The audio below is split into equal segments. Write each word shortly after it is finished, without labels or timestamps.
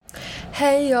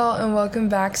Hey y'all, and welcome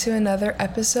back to another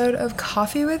episode of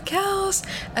Coffee with Cows.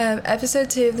 Episode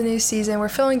 2 of the new season. We're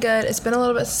feeling good. It's been a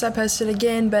little bit since I posted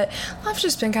again, but life's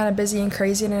just been kind of busy and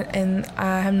crazy, and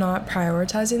I am not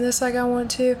prioritizing this like I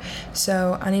want to,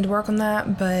 so I need to work on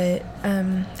that. But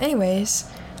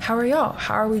anyways, how are y'all?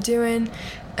 How are we doing?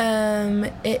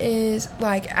 It is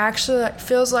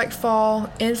feels like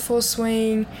fall in full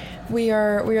swing. We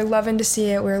are loving to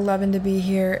see it. We're loving to be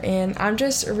here, and I'm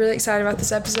just really excited about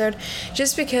this episode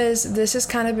just because this has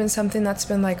kind of been something that's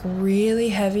been like really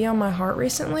heavy on my heart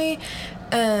recently,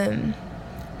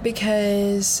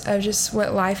 because of just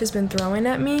what life has been throwing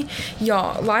at me.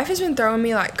 Y'all, life has been throwing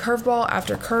me like curveball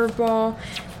after curveball,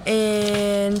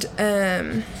 and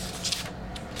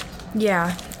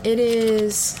yeah, it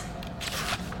is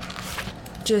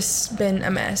just been a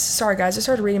mess. Sorry guys, I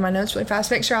started reading my notes really fast,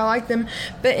 make sure I like them.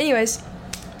 But anyways,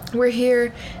 we're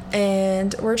here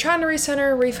and we're trying to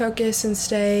recenter, refocus, and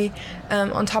stay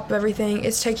on top of everything.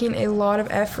 It's taking a lot of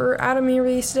effort out of me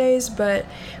these days, but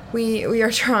we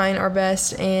are trying our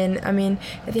best, and I mean,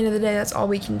 at the end of the day, that's all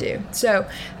we can do. So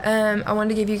I wanted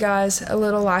to give you guys a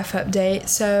little life update.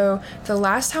 So the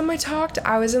last time we talked,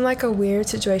 I was in like a weird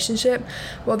situationship.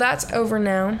 Well, that's over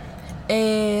now,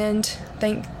 and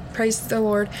praise the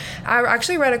Lord. I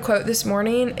actually read a quote this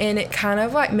morning, and it kind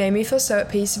of like made me feel so at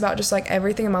peace about just like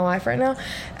everything in my life right now,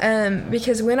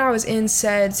 because when I was in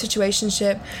said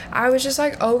situationship, I was just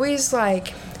like always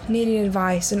like needing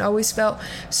advice and always felt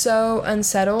so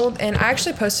unsettled. And I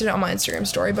actually posted it on my Instagram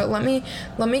story, but let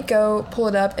me go pull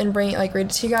it up and read it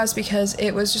to you guys, because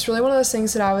it was just really one of those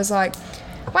things that I was like,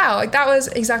 wow, like that was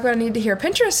exactly what I needed to hear.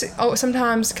 Pinterest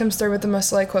sometimes comes through with the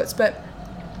most like quotes, but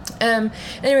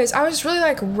anyways, I was really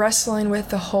like wrestling with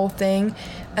the whole thing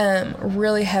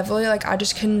really heavily. Like I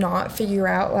just could not figure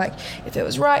out like if it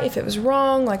was right, if it was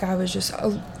wrong. Like I was just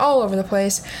all over the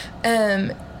place,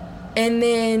 and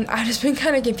then I've just been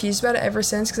kind of confused about it ever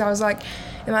since, because I was like,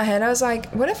 in my head I was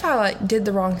like, what if I like did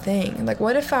the wrong thing? Like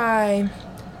what if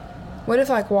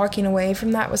like walking away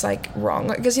from that was like wrong?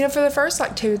 Like, because for the first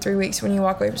like 2 or 3 weeks when you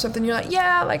walk away from something, you're like,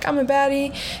 yeah, like I'm a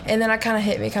baddie. And then it kind of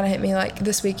hit me like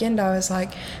this weekend. I was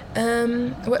like,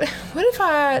 what if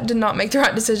I did not make the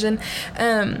right decision?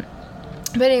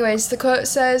 But anyways, the quote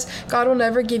says, God will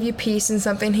never give you peace in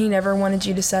something he never wanted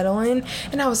you to settle in.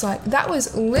 And I was like, that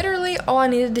was literally all I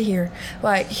needed to hear.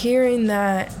 Like hearing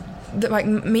that like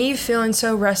me feeling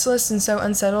so restless and so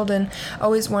unsettled and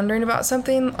always wondering about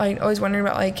something, like always wondering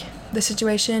about like the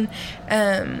situation,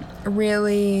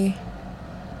 really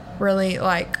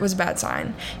like was a bad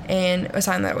sign, and a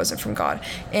sign that it wasn't from God.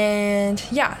 And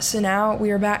yeah, so now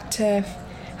we are back to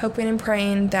hoping and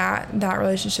praying that that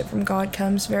relationship from God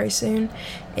comes very soon.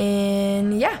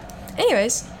 And yeah,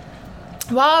 anyways,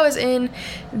 while I was in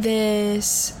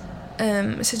this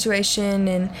situation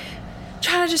and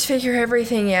trying to just figure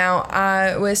everything out,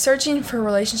 I was searching for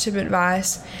relationship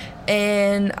advice,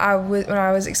 and when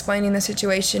I was explaining the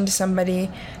situation to somebody,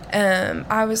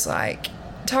 I was like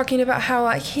talking about how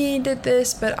like he did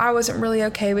this, but I wasn't really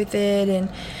okay with it, and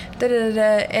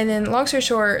and then long story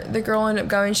short, the girl ended up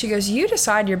going, she goes, you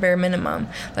decide your bare minimum,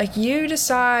 like you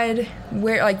decide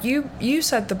where, like you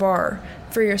set the bar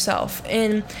for yourself.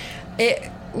 And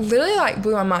it literally like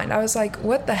blew my mind. I was like,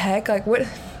 what the heck? Like what?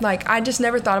 Like I just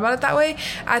never thought about it that way.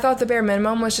 I thought the bare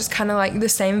minimum was just kind of like the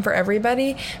same for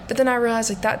everybody, but then I realized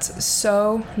like that's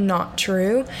so not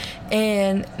true.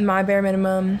 And my bare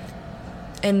minimum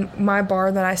and my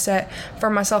bar that I set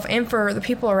for myself and for the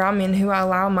people around me and who I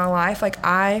allow in my life, like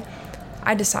I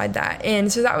decide that.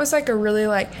 And so that was like a really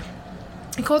like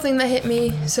a cool thing that hit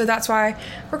me. So that's why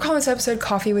we're calling this episode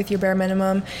Coffee with Your Bare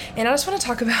Minimum. And I just want to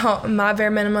talk about my bare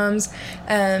minimums,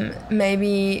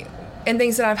 maybe, and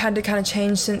things that I've had to kind of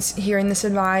change since hearing this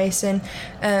advice, and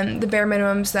the bare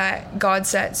minimums that God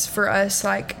sets for us,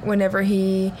 like whenever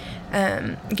he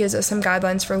gives us some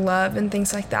guidelines for love and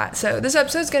things like that. So this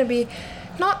episode is going to be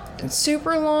not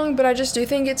super long, but I just do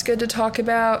think it's good to talk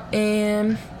about.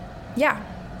 And yeah,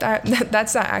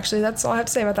 that's that. Actually, that's all I have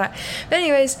to say about that. But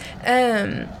anyways,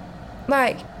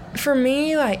 like for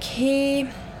me, like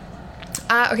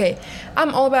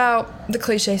I'm all about the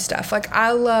cliche stuff. Like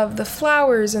I love the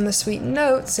flowers and the sweet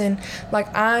notes, and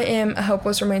like I am a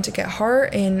hopeless romantic at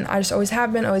heart, and I just always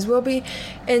have been, always will be.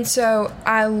 And so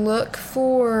I look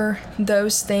for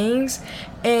those things,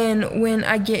 and when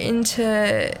I get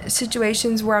into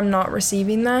situations where I'm not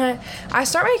receiving that, I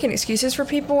start making excuses for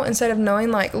people instead of knowing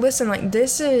like, listen, like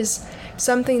this is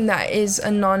something that is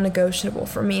a non-negotiable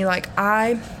for me. Like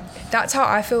that's how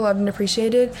I feel loved and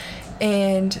appreciated.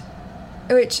 And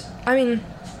which, I mean,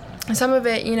 some of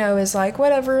it, is like,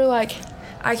 whatever, like,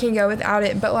 I can go without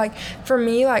it. But like for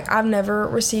me, like I've never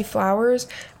received flowers.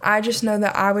 I just know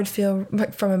that I would feel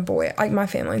like from a boy, like my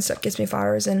family and stuff gets me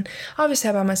flowers, and obviously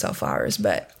I buy myself flowers.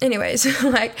 But anyways,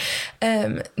 like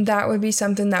that would be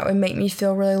something that would make me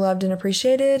feel really loved and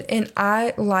appreciated. And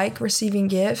I like receiving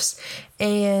gifts,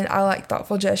 and I like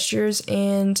thoughtful gestures,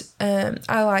 and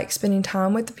I like spending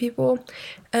time with the people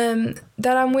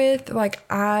that I'm with. Like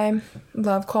I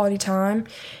love quality time.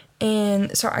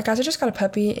 And sorry guys, I just got a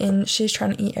puppy and she's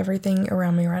trying to eat everything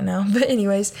around me right now. But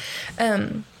anyways,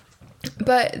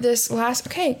 but this last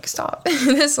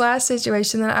this last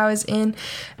situation that I was in,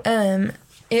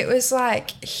 it was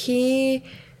like he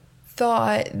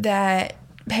thought that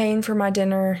paying for my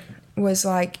dinner was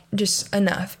like just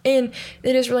enough, and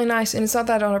it is really nice, and it's not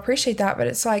that I don't appreciate that, but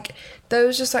it's like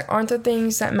those just like aren't the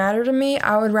things that matter to me.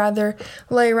 I would rather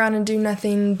lay around and do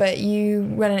nothing but you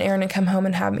run an errand and come home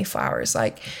and have me flowers,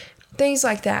 like things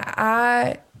like that.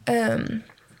 I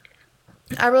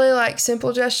really like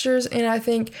simple gestures, and I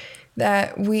think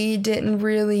that we didn't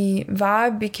really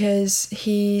vibe because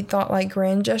he thought like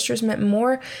grand gestures meant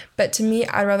more. But to me,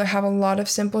 I'd rather have a lot of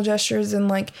simple gestures than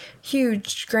like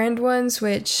huge grand ones,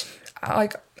 which I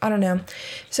don't know.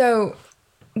 So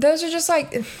those are just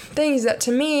like things that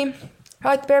to me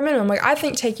are like the bare minimum. Like I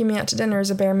think taking me out to dinner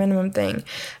is a bare minimum thing.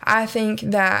 I think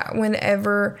that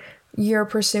whenever you're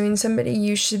pursuing somebody,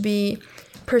 you should be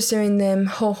pursuing them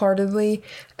wholeheartedly.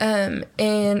 And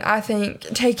I think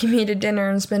taking me to dinner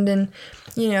and spending,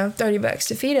 $30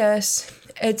 to feed us,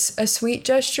 it's a sweet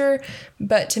gesture,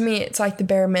 but to me it's like the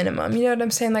bare minimum. You know what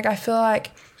I'm saying? Like I feel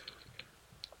like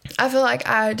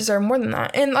I deserve more than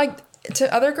that. And like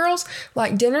to other girls,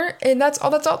 like dinner, and that's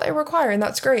all they require, and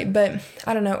that's great. But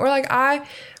I don't know. Or like I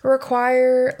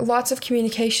require lots of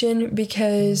communication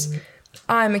because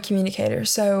I'm a communicator.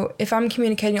 So if I'm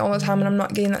communicating all the time and I'm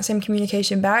not getting that same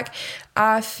communication back,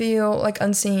 I feel like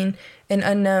unseen and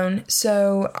unknown.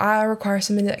 So I require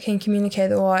somebody that can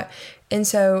communicate a lot. And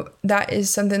so that is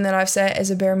something that I've set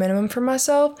as a bare minimum for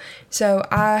myself. So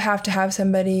I have to have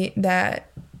somebody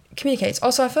that communicates.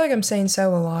 Also, I feel like I'm saying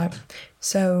so a lot.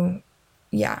 So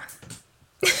yeah.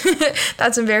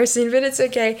 That's embarrassing, but it's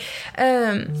okay.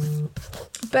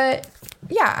 But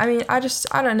yeah, I mean, I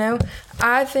don't know.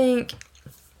 I think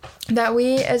that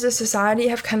we as a society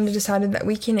have kind of decided that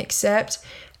we can accept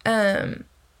the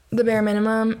bare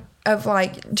minimum of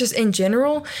like just in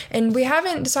general, and we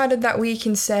haven't decided that we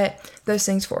can set those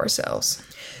things for ourselves.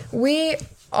 We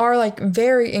are like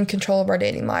very in control of our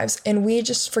dating lives, and we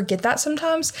just forget that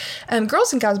sometimes.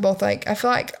 Girls and guys both. Like I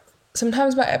feel like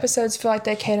sometimes my episodes feel like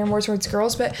they cater more towards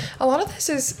girls, but a lot of this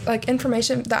is like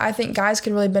information that I think guys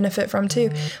could really benefit from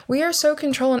too. We are so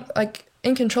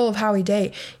in control of how we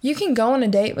date. You can go on a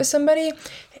date with somebody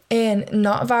and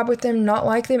not vibe with them, not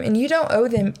like them, and you don't owe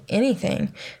them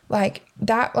anything. Like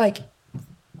that, like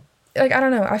I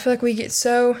don't know. I feel like we get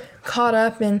so caught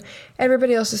up in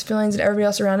everybody else's feelings and everybody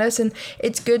else around us, and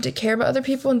it's good to care about other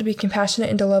people and to be compassionate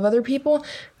and to love other people,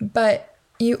 but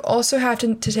you also have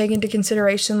to take into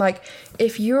consideration, like,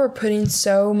 if you are putting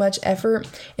so much effort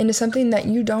into something that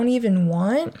you don't even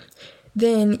want,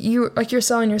 then you're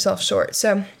selling yourself short.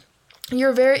 So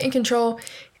you're very in control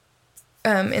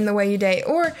in the way you date.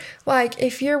 Or like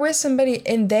if you're with somebody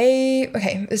and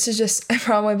this is just a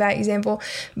probably bad example,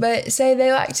 but say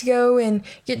they like to go and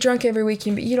get drunk every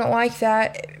weekend, but you don't like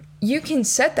that. You can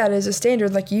set that as a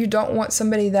standard. Like you don't want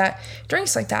somebody that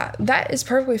drinks like that. That is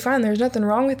perfectly fine. There's nothing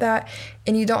wrong with that.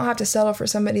 And you don't have to settle for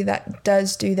somebody that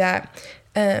does do that.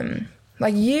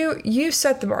 Like you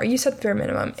set the bar, you set the bare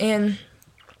minimum. And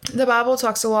the Bible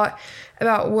talks a lot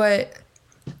about what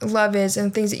love is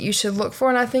and things that you should look for.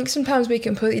 And I think sometimes we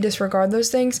completely disregard those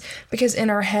things because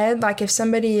in our head, like if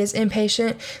somebody is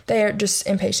impatient, they are just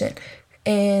impatient.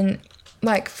 And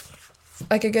like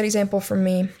a good example for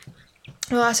me,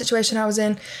 the last situation I was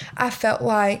in, I felt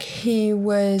like he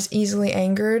was easily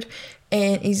angered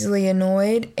and easily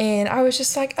annoyed. And I was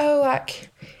just like, oh, like,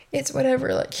 it's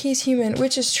whatever. Like, he's human,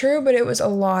 which is true, but it was a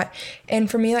lot.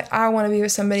 And for me, like, I want to be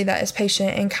with somebody that is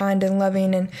patient and kind and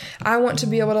loving. And I want to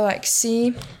be able to, like,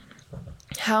 see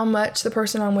how much the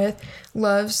person I'm with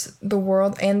loves the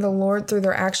world and the Lord through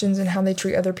their actions and how they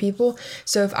treat other people.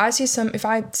 So if I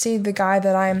see the guy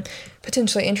that I'm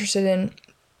potentially interested in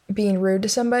being rude to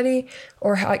somebody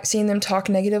or like seeing them talk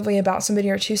negatively about somebody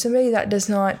or to somebody, that does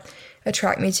not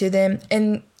attract me to them.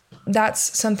 And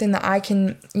that's something that I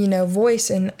can, voice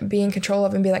and be in control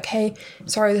of and be like, hey,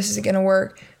 sorry, this isn't going to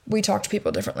work. We talk to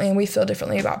people differently and we feel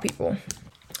differently about people.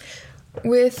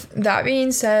 With that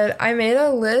being said, I made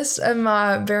a list of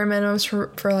my bare minimums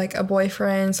for like a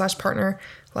boyfriend /partner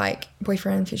like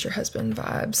boyfriend, future husband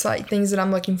vibes, like things that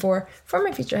I'm looking for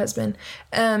my future husband.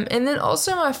 And then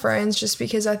also my friends, just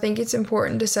because I think it's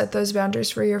important to set those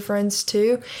boundaries for your friends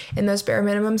too, and those bare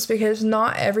minimums, because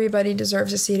not everybody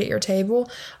deserves a seat at your table.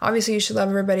 Obviously, you should love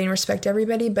everybody and respect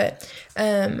everybody, but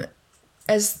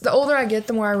as the older I get,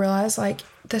 the more I realize, like,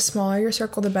 the smaller your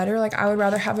circle, the better. Like, I would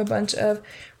rather have a bunch of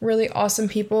really awesome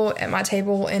people at my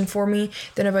table and for me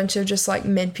than a bunch of just, like,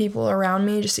 mid people around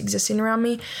me, just existing around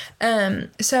me.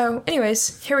 So,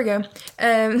 anyways, here we go.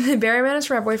 The bare minimums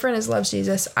for my boyfriend is loves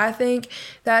Jesus. I think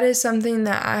that is something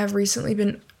that I have recently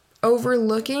been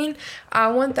overlooking.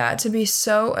 I want that to be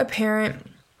so apparent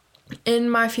in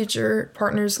my future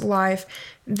partner's life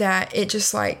that it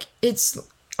just, like, it's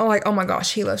like, oh my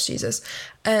gosh, he loves Jesus.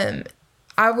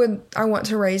 I want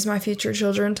to raise my future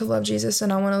children to love Jesus,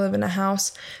 and I want to live in a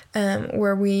house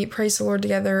where we praise the Lord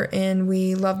together and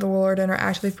we love the Lord and are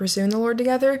actively pursuing the Lord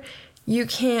together. You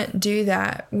can't do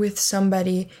that with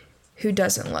somebody who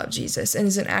doesn't love Jesus and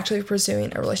isn't actually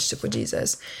pursuing a relationship with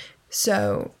Jesus.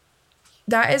 So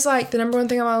that is, like, the number one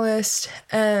thing on my list.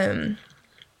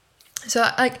 So,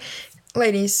 like,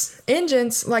 ladies and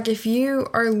gents, like, if you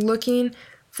are looking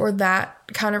for that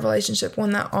kind of relationship,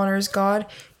 one that honors God,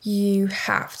 you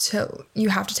have to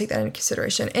take that into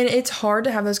consideration. And it's hard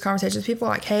to have those conversations with people,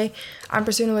 like, hey, I'm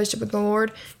pursuing a relationship with the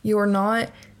Lord. You're not.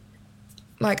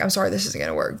 Like, I'm sorry, this isn't going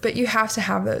to work. But you have to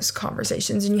have those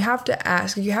conversations, and you have to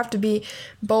ask. You have to be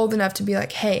bold enough to be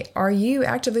like, hey, are you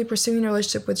actively pursuing a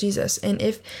relationship with Jesus? And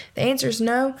if the answer is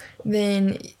no,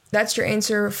 then that's your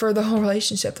answer for the whole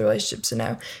relationship. The relationship's a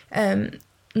no.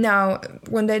 Now,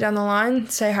 one day down the line,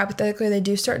 say hypothetically they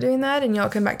do start doing that and y'all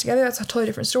come back together, that's a totally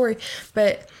different story.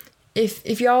 But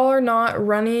if y'all are not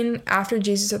running after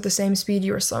Jesus at the same speed,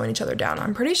 you are slowing each other down.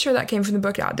 I'm pretty sure that came from the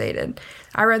book Outdated.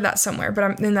 I read that somewhere, but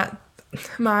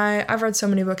I've read so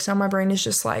many books now, my brain is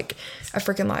just like a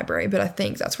freaking library, but I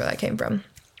think that's where that came from.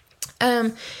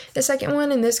 The second one,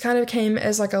 and this kind of came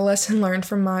as like a lesson learned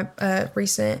from my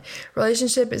recent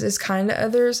relationship, is kind to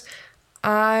others.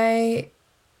 I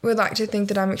would like to think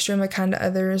that I'm extremely kind to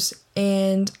others,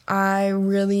 and I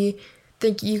really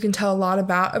think you can tell a lot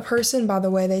about a person by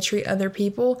the way they treat other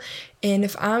people. And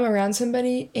if I'm around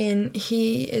somebody and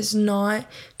he is not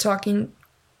talking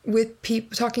with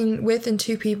and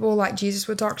to people like Jesus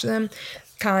would talk to them,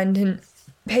 kind and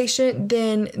patient,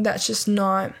 then that's just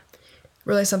not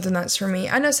really something that's for me.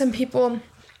 I know some people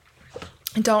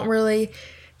don't really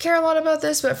care a lot about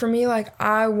this, but for me, like,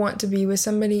 I want to be with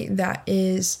somebody that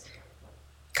is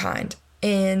kind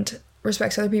and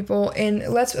respects other people and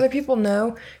lets other people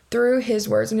know through his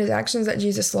words and his actions that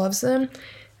Jesus loves them.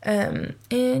 And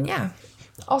yeah,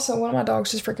 also one of my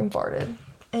dogs just freaking farted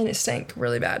and it stank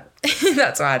really bad.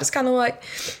 That's why I just kind of like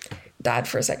died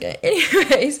for a second.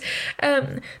 Anyways,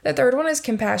 the third one is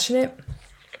compassionate.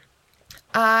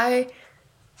 I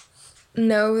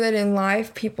know that in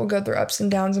life people go through ups and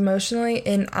downs emotionally,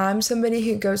 and I'm somebody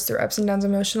who goes through ups and downs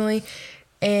emotionally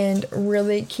and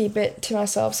really keep it to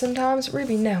myself sometimes.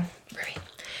 Ruby.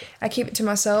 I keep it to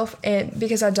myself, and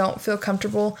because I don't feel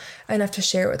comfortable enough to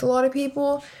share it with a lot of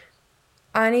people.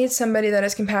 I need somebody that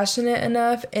is compassionate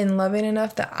enough and loving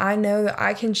enough that I know that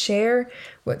I can share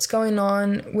what's going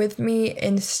on with me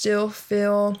and still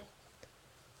feel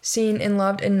seen and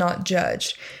loved and not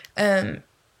judged. And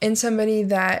somebody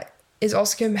that is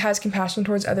also has compassion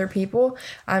towards other people.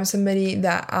 I'm somebody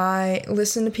that I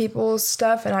listen to people's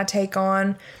stuff and I take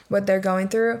on what they're going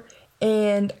through,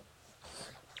 and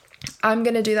I'm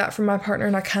going to do that for my partner,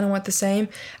 and I kind of want the same.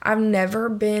 I've never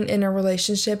been in a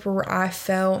relationship where I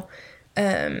felt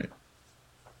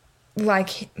like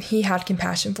he had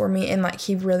compassion for me and like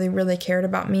he really, really cared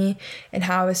about me and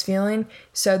how I was feeling.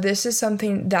 So this is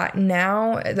something that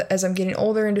now, as I'm getting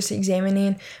older and just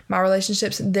examining my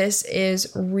relationships, this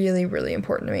is really, really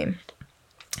important to me.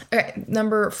 Okay,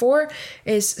 number 4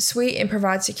 is sweet and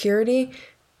provide security.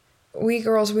 We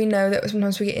girls, we know that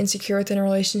sometimes we get insecure within a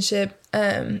relationship.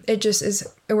 It just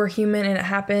is, we're human and it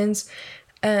happens.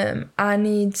 I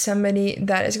need somebody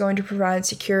that is going to provide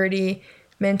security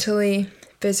mentally,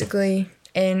 physically,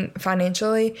 and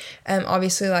financially.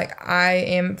 Obviously, like, I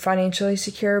am financially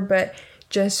secure, but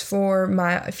just for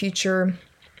my future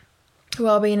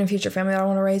well-being and future family that I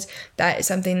want to raise, that is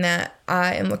something that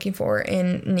I am looking for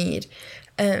and need.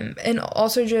 And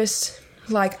also just,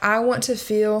 like, I want to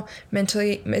feel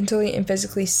mentally and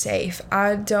physically safe.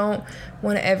 I don't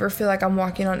want to ever feel like I'm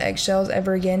walking on eggshells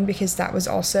ever again, because that was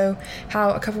also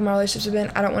how a couple of my relationships have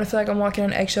been. I don't want to feel like I'm walking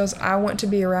on eggshells. I want to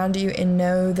be around you and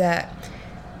know that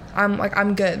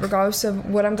I'm good, regardless of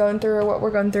what I'm going through or what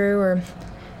we're going through, or,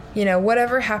 you know,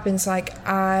 whatever happens. Like,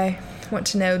 I want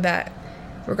to know that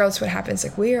regardless of what happens,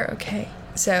 like, we are okay.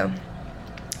 So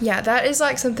yeah, that is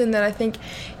like something that I think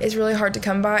is really hard to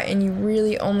come by, and you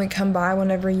really only come by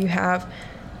whenever you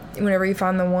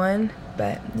find the one.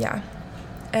 But yeah.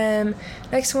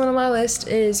 Next one on my list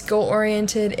is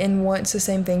goal-oriented and wants the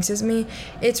same things as me.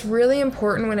 It's really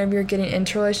important whenever you're getting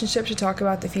into relationships to talk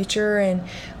about the future and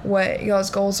what y'all's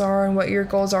goals are and what your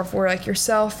goals are for like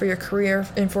yourself, for your career,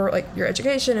 and for like your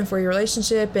education and for your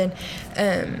relationship. And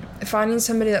finding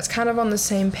somebody that's kind of on the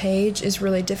same page is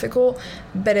really difficult,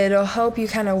 but it'll help you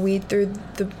kind of weed through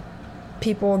the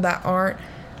people that aren't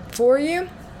for you.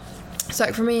 So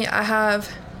like for me, I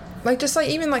have like just like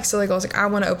even like silly goals, like I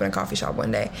want to open a coffee shop one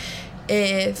day.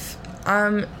 If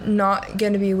I'm not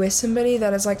going to be with somebody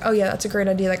that is like, oh yeah, that's a great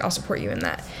idea, like I'll support you in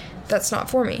that, that's not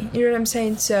for me. You know what I'm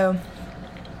saying? So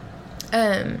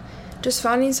just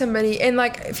finding somebody, and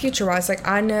like future wise, like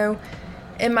I know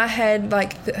in my head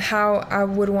like how I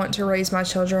would want to raise my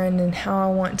children and how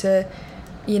I want to,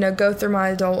 you know, go through my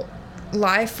adult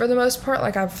life for the most part.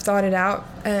 Like I've thought it out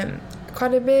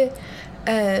quite a bit.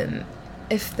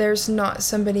 If there's not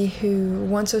somebody who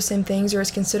wants those same things or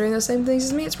is considering those same things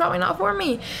as me, it's probably not for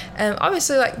me.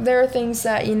 Obviously, like there are things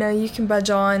that, you know, you can budge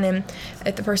on, and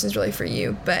if the person's really for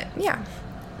you. But yeah,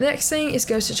 the next thing is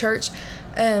goes to church.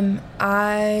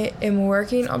 I am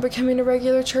working on becoming a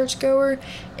regular churchgoer,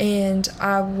 and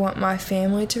I want my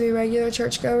family to be regular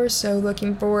churchgoers. So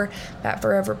looking for that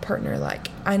forever partner. Like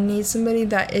I need somebody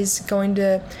that is going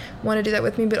to want to do that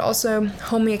with me, but also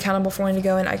hold me accountable for wanting to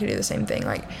go, and I can do the same thing.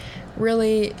 Like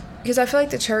really, because I feel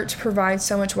like the church provides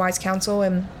so much wise counsel,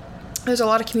 and there's a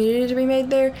lot of community to be made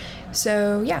there.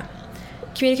 So yeah,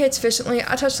 communicate sufficiently.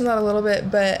 I touched on that a little bit,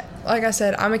 but like I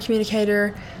said, I'm a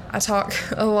communicator. I talk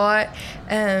a lot,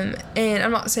 and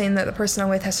I'm not saying that the person I'm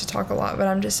with has to talk a lot, but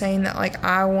I'm just saying that like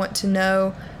I want to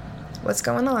know what's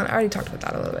going on. I already talked about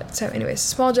that a little bit. So anyways,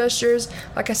 small gestures,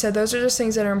 like I said, those are just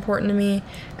things that are important to me.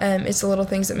 It's the little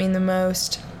things that mean the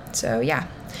most. So yeah.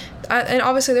 And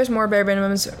obviously there's more bare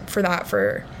minimums for that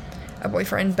for a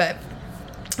boyfriend, but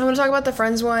I want to talk about the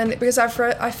friends one because I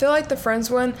feel like the friends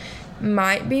one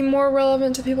might be more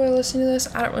relevant to people who are listening to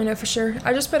this. I don't really know for sure.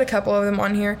 I just put a couple of them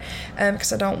on here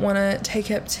because I don't want to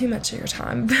take up too much of your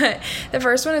time. But the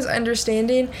first one is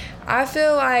understanding. I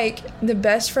feel like the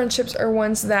best friendships are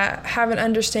ones that have an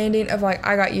understanding of like,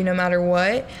 I got you no matter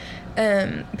what.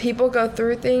 People go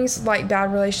through things like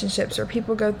bad relationships, or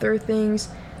people go through things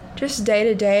just day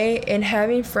to day, and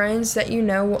having friends that you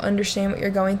know will understand what you're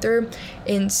going through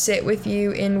and sit with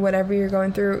you in whatever you're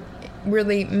going through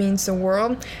really means the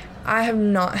world. I have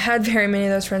not had very many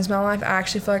of those friends in my life. I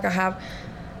actually feel like I have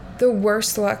the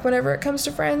worst luck whenever it comes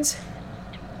to friends.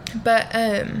 But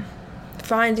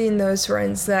finding those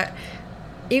friends that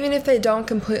even if they don't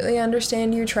completely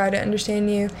understand you, try to understand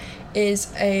you,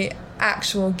 is a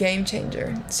actual game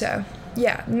changer. So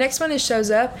yeah, next one is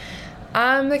shows up.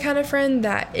 I'm the kind of friend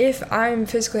that if I'm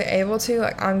physically able to,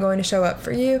 like, I'm going to show up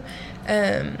for you.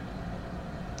 And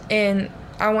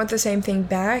I want the same thing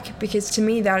back, because to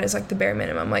me, that is like the bare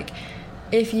minimum. Like,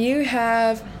 if you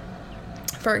have,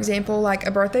 for example, like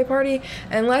a birthday party,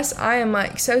 unless I am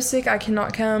like so sick I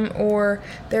cannot come, or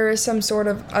there is some sort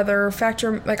of other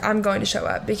factor, like, I'm going to show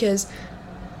up because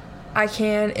I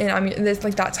can, and I'm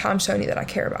like, that's how I'm showing you that I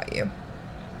care about you.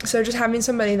 So just having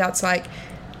somebody that's like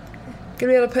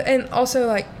gonna be able to put, and also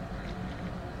like,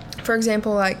 for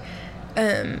example, like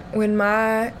when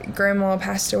my grandma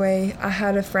passed away, I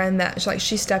had a friend that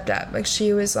she stepped up. Like,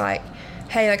 she was like,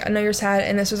 hey, like, I know you're sad.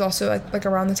 And this was also like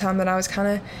around the time that I was kind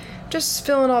of just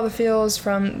feeling all the feels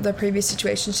from the previous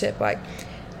situationship. Like,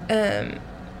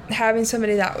 having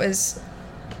somebody that was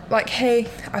like, hey,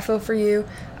 I feel for you,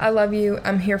 I love you,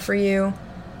 I'm here for you.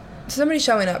 Somebody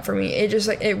showing up for me, it just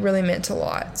like, it really meant a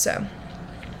lot. So,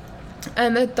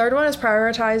 and the third one is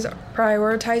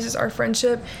prioritizes our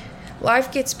friendship.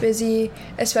 Life gets busy,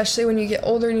 especially when you get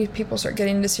older and people start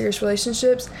getting into serious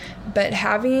relationships. But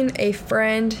having a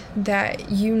friend that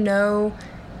you know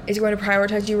is going to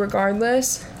prioritize you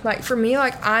regardless. Like, for me,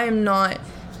 like, I am not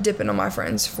dipping on my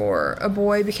friends for a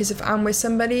boy, because if I'm with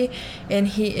somebody and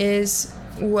he is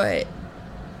what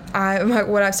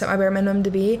I've set my bare minimum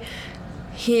to be,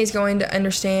 he is going to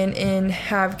understand and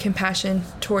have compassion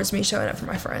towards me showing up for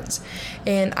my friends.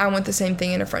 And I want the same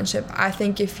thing in a friendship. I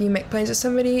think if you make plans with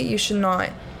somebody, you should not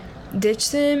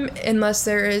ditch them unless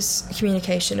there is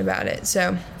communication about it.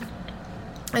 So,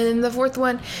 and then the fourth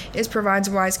one is provides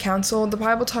wise counsel. The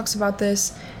Bible talks about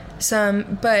this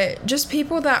some, but just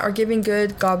people that are giving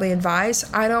good, godly advice.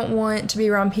 I don't want to be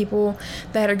around people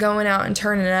that are going out and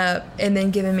turning up and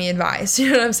then giving me advice.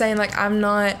 You know what I'm saying? Like, I'm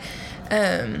not,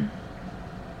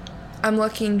 I'm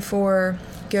looking for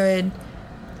good,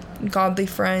 godly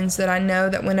friends that I know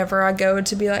that whenever I go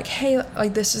to be like, hey,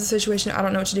 like this is the situation, I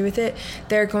don't know what to do with it,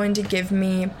 they're going to give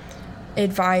me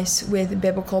advice with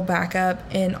biblical backup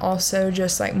and also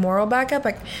just like moral backup,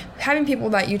 like having people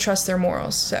that you trust their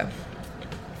morals. So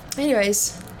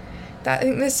anyways, I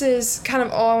think this is kind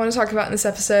of all I want to talk about in this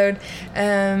episode.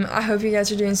 I hope you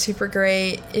guys are doing super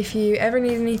great. If you ever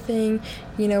need anything,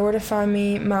 you know where to find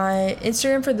me. My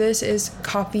Instagram for this is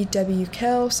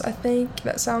coffeewkels. I think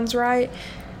that sounds right.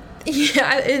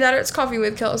 Yeah, it's Coffee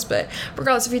with Kels, but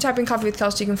regardless, if you type in Coffee with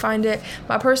Kels, you can find it.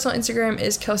 My personal Instagram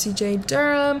is Kelsey J.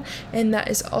 Durham, and that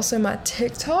is also my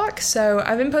TikTok. So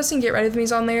I've been posting Get Ready With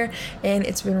Me's on there, and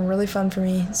it's been really fun for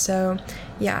me. So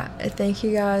yeah, thank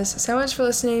you guys so much for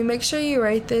listening. Make sure you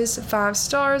rate this 5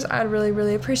 stars. I'd really,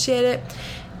 really appreciate it.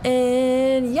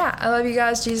 And yeah, I love you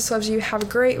guys. Jesus loves you. Have a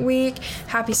great week.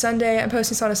 Happy Sunday. I'm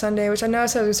posting this on a Sunday, which I know I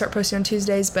said I was going to start posting on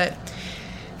Tuesdays, but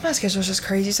my schedule's just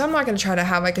crazy, so I'm not going to try to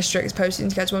have like a strict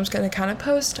posting schedule. I'm just going to kind of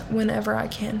post whenever I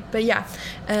can. But yeah,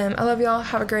 I love y'all.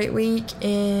 Have a great week,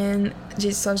 and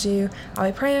Jesus loves you.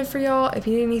 I'll be praying for y'all. If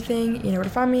you need anything, you know where to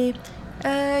find me.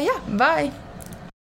 Yeah, bye.